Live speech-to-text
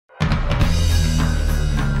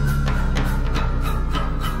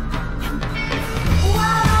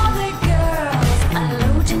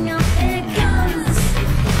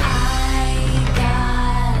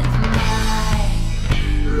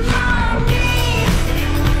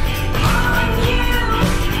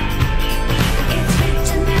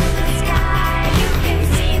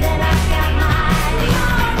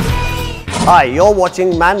Hi, you're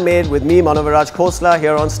watching Man Made with me, Manoviraj Khosla,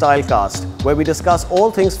 here on Stylecast, where we discuss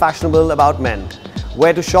all things fashionable about men.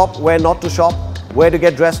 Where to shop, where not to shop, where to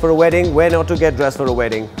get dressed for a wedding, where not to get dressed for a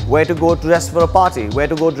wedding, where to go dressed for a party, where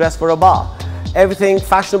to go dressed for a bar. Everything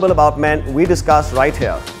fashionable about men we discuss right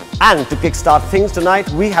here. And to kickstart things tonight,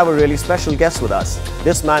 we have a really special guest with us.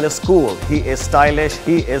 This man is cool, he is stylish,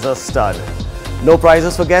 he is a stud. No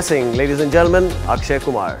prizes for guessing, ladies and gentlemen, Akshay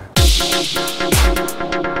Kumar.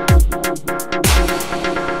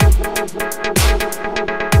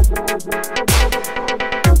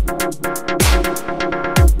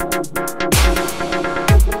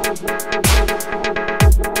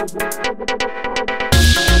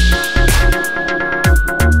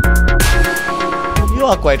 You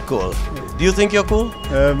are quite cool. Do you think you're cool?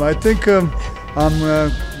 I think I'm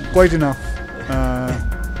quite enough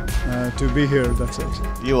to be here, that's it.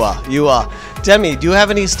 You are. Tell me, do you have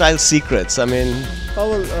any style secrets? I mean... Oh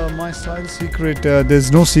well, my style secret,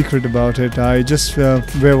 there's no secret about it. I just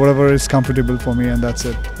wear whatever is comfortable for me and that's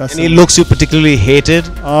it. Any looks you particularly hated?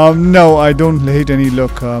 No, I don't hate any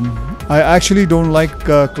look. I actually don't like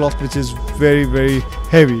cloth which is very, very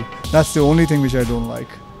heavy. That's the only thing which I don't like.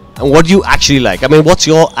 And what do you actually like? I mean, what's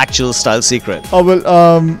your actual style secret? Oh well,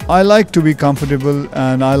 I like to be comfortable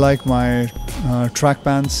and I like my track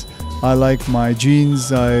pants. I like my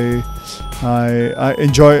jeans. I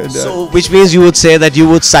enjoy. So, which means you would say that you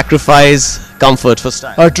would sacrifice comfort for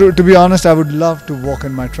style? To be honest, I would love to walk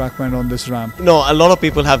in my track pant on this ramp. No, a lot of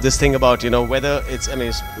people have this thing about, you know, whether it's, I mean,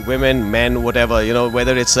 it's women, men, whatever, you know,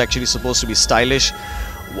 whether it's actually supposed to be stylish.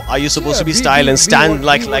 Are you supposed to be styled and stand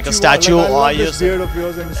like a statue, or are you? This beard of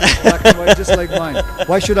yours and it's black and white, just like mine.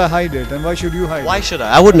 Why should I hide it? And why should you hide it? Why should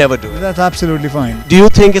I? I would never do it. That's absolutely fine. Do you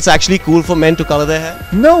think it's actually cool for men to color their hair?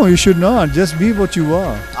 No, you should not. Just be what you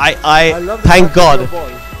are. I love thank God.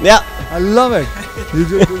 Yeah. I love it.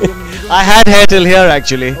 I had hair till here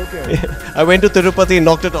actually. Okay. I went to Tirupati,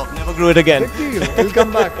 knocked it off, never grew it again. It'll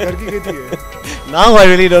come back. Now I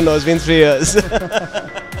really don't know. It's been 3 years.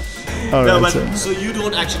 No, but so you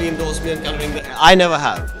don't actually endorse me in coloring the hair? I never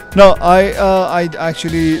have. No, I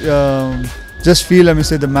actually just feel, let me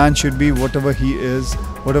say, the man should be whatever he is,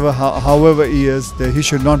 however he is. He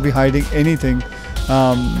should not be hiding anything.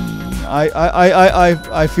 I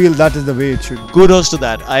feel that is the way it should be. Kudos to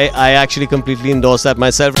that. I actually completely endorse that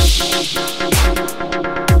myself.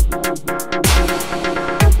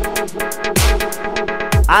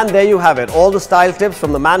 And there you have it, all the style tips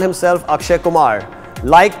from the man himself, Akshay Kumar.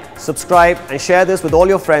 Like, subscribe and share this with all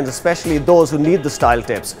your friends, especially those who need the style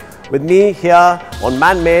tips. With me here on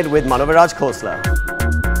Man Made with Manoviraj Khosla.